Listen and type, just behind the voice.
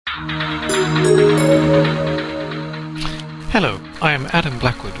Hello, I am Adam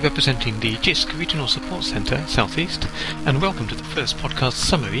Blackwood, representing the JISC Regional Support Centre, South East, and welcome to the first podcast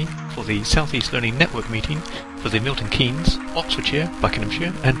summary for the South East Learning Network meeting for the Milton Keynes, Oxfordshire,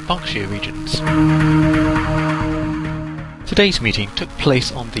 Buckinghamshire and Berkshire regions. Today's meeting took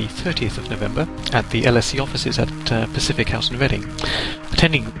place on the 30th of November at the LSE offices at Pacific House in Reading.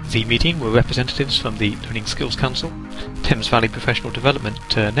 Attending the meeting were representatives from the Learning Skills Council, Thames Valley Professional Development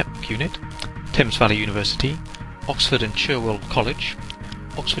Network Unit, Thames Valley University, Oxford and Cherwell College,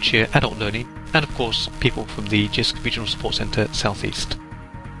 Oxfordshire Adult Learning, and of course people from the JISC Regional Support Centre South East.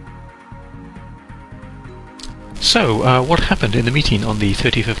 So, what happened in the meeting on the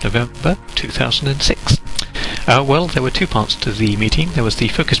 30th of November 2006? Well, there were two parts to the meeting. There was the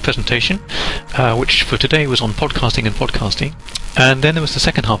focus presentation, which for today was on podcasting and podcasting, and then there was the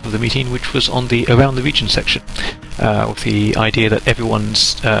second half of the meeting, which was on the Around the Region section, with the idea that everyone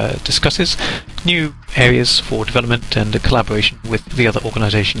discusses new areas for development and collaboration with the other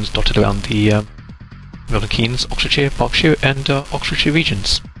organisations dotted around the Milton Keynes, Oxfordshire, Berkshire and Oxfordshire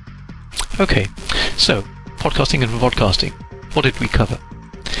regions. Okay, so podcasting and vodcasting. What did we cover?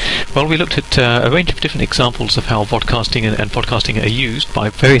 Well, we looked at a range of different examples of how vodcasting and podcasting are used by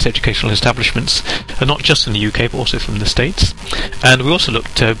various educational establishments, not just in the UK but also from the States. And we also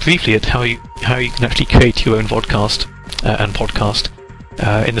looked briefly at how you can actually create your own vodcast and podcast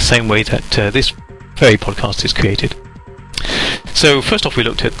in the same way that this very podcast is created. So first off, we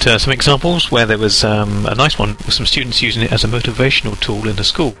looked at some examples where there was a nice one with some students using it as a motivational tool in the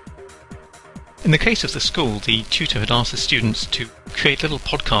school. In the case of the school, the tutor had asked the students to create little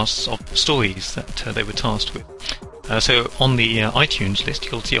podcasts of stories that they were tasked with. So on the iTunes list,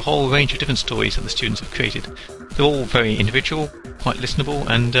 you'll see a whole range of different stories that the students have created. They're all very individual, quite listenable,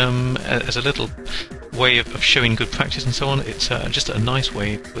 and as a little way of showing good practice and so on, it's just a nice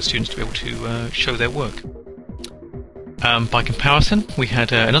way for students to be able to show their work. By comparison, we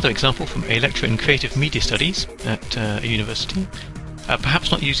had another example from a lecturer in creative media studies at a university.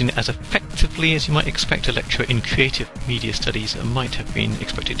 Perhaps not using it as effectively as you might expect a lecturer in creative media studies might have been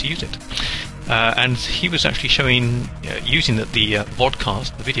expected to use it. And he was actually showing, using the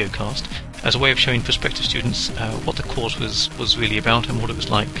vodcast, the video cast, as a way of showing prospective students what the course was really about and what it was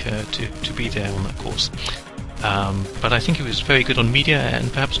like to be there on that course. But I think he was very good on media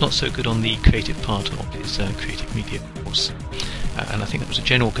and perhaps not so good on the creative part of his creative media course. And I think that was a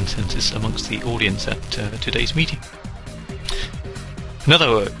general consensus amongst the audience at today's meeting.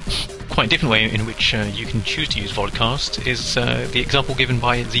 Another quite different way in which you can choose to use vodcasts is the example given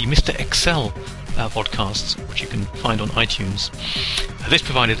by the Mr. Excel vodcasts, which you can find on iTunes. This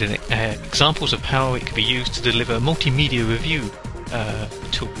provided examples of how it could be used to deliver multimedia review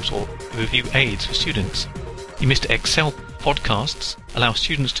tools or review aids for students. The Mr. Excel podcasts allow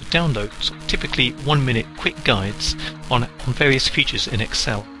students to download typically 1-minute quick guides on various features in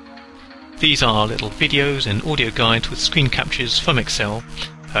Excel. These are little videos and audio guides with screen captures from Excel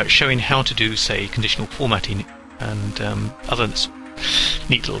showing how to do, say, conditional formatting and other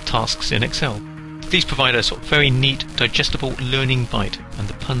neat little tasks in Excel. These provide a sort of very neat, digestible learning bite, and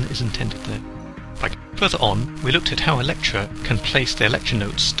the pun is intended there. Further on, we looked at how a lecturer can place their lecture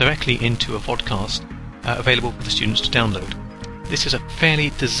notes directly into a vodcast available for the students to download. This is a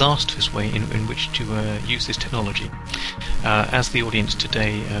fairly disastrous way in which to use this technology, as the audience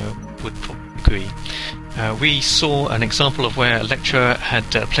today would probably agree. We saw an example of where a lecturer had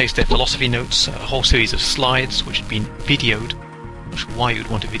placed their philosophy notes, a whole series of slides which had been videoed. I'm not sure why you would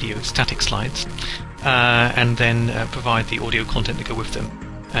want to video static slides, and then provide the audio content to go with them.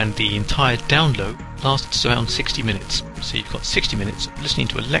 And the entire download lasts around 60 minutes. So you've got 60 minutes of listening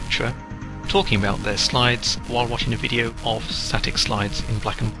to a lecturer talking about their slides while watching a video of static slides in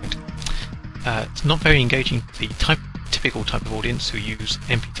black and white. It's not very engaging for the typical type of audience who use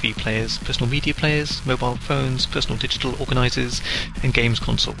MP3 players, personal media players, mobile phones, personal digital organisers and games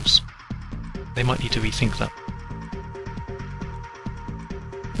consoles. They might need to rethink that.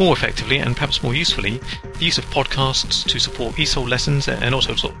 More effectively and perhaps more usefully, the use of podcasts to support ESOL lessons and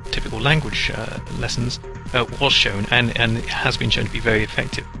also sort of typical language lessons was shown and it has been shown to be very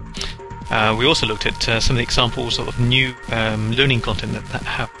effective. We also looked at some of the examples of new learning content that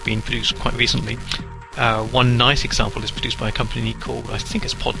have been produced quite recently. One nice example is produced by a company called, I think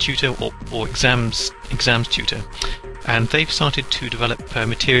it's Pod Tutor or Exams Tutor, and they've started to develop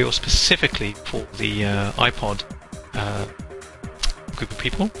material specifically for the iPod group of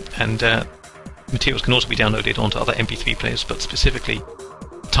people, and materials can also be downloaded onto other MP3 players, but specifically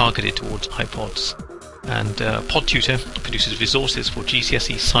targeted towards iPods. And Pod Tutor produces resources for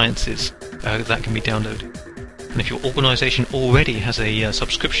GCSE sciences that can be downloaded. And if your organisation already has a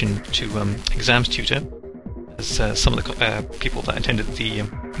subscription to Exams Tutor, as some of the people that attended the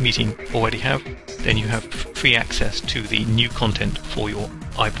meeting already have, then you have free access to the new content for your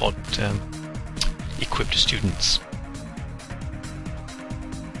iPod equipped students.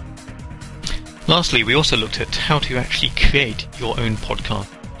 Lastly, we also looked at how to actually create your own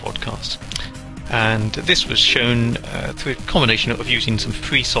podcast. And this was shown through a combination of using some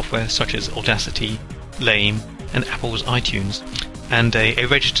free software such as Audacity, Lame, and Apple's iTunes, and a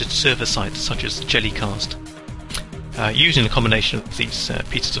registered server site such as Jellycast. Using a combination of these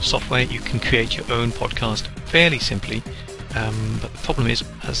pieces of software, you can create your own podcast fairly simply, but the problem is,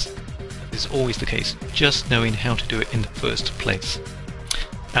 as is always the case, just knowing how to do it in the first place.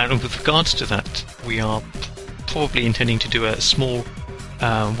 And with regards to that, we are probably intending to do a small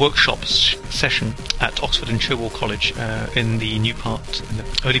workshop session at Oxford and Cherwell College in the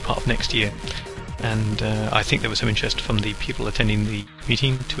early part of next year. And I think there was some interest from the people attending the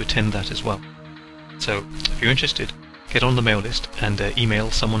meeting to attend that as well. So if you're interested, get on the mail list and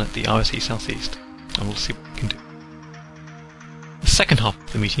email someone at the RSE Southeast, and we'll see what we can do. The second half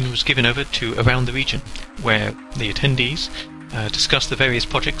of the meeting was given over to Around the Region, where the attendees discussed the various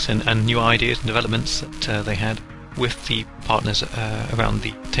projects and new ideas and developments that they had with the partners around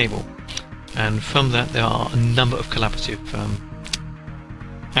the table. And from that, there are a number of collaborative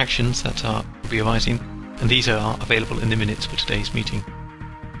actions that will be arising, and these are available in the minutes for today's meeting.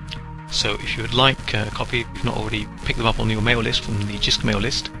 So if you would like a copy, if you've not already picked them up on your mail list from the JISC mail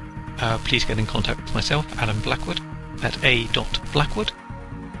list, please get in contact with myself, Adam Blackwood, at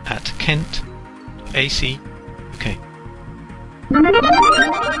a.blackwood@kent.ac.uk.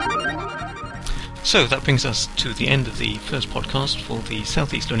 So that brings us to the end of the first podcast for the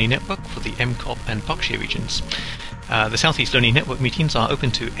South East Learning Network for the MKOB and Berkshire regions. The South East Learning Network meetings are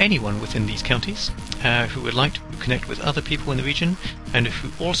open to anyone within these counties who would like to connect with other people in the region and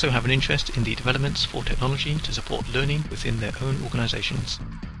who also have an interest in the developments for technology to support learning within their own organisations.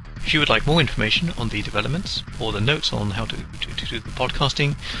 If you would like more information on the developments or the notes on how to do the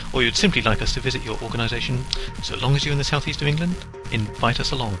podcasting, or you'd simply like us to visit your organisation, so long as you're in the southeast of England, invite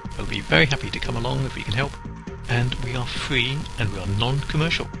us along. We'll be very happy to come along if we can help, and we are free and we are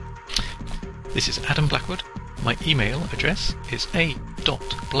non-commercial. This is Adam Blackwood. My email address is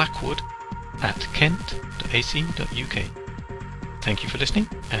a.blackwood@kent.ac.uk. Thank you for listening,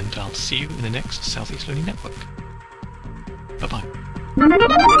 and I'll see you in the next South East Learning Network. Bye-bye.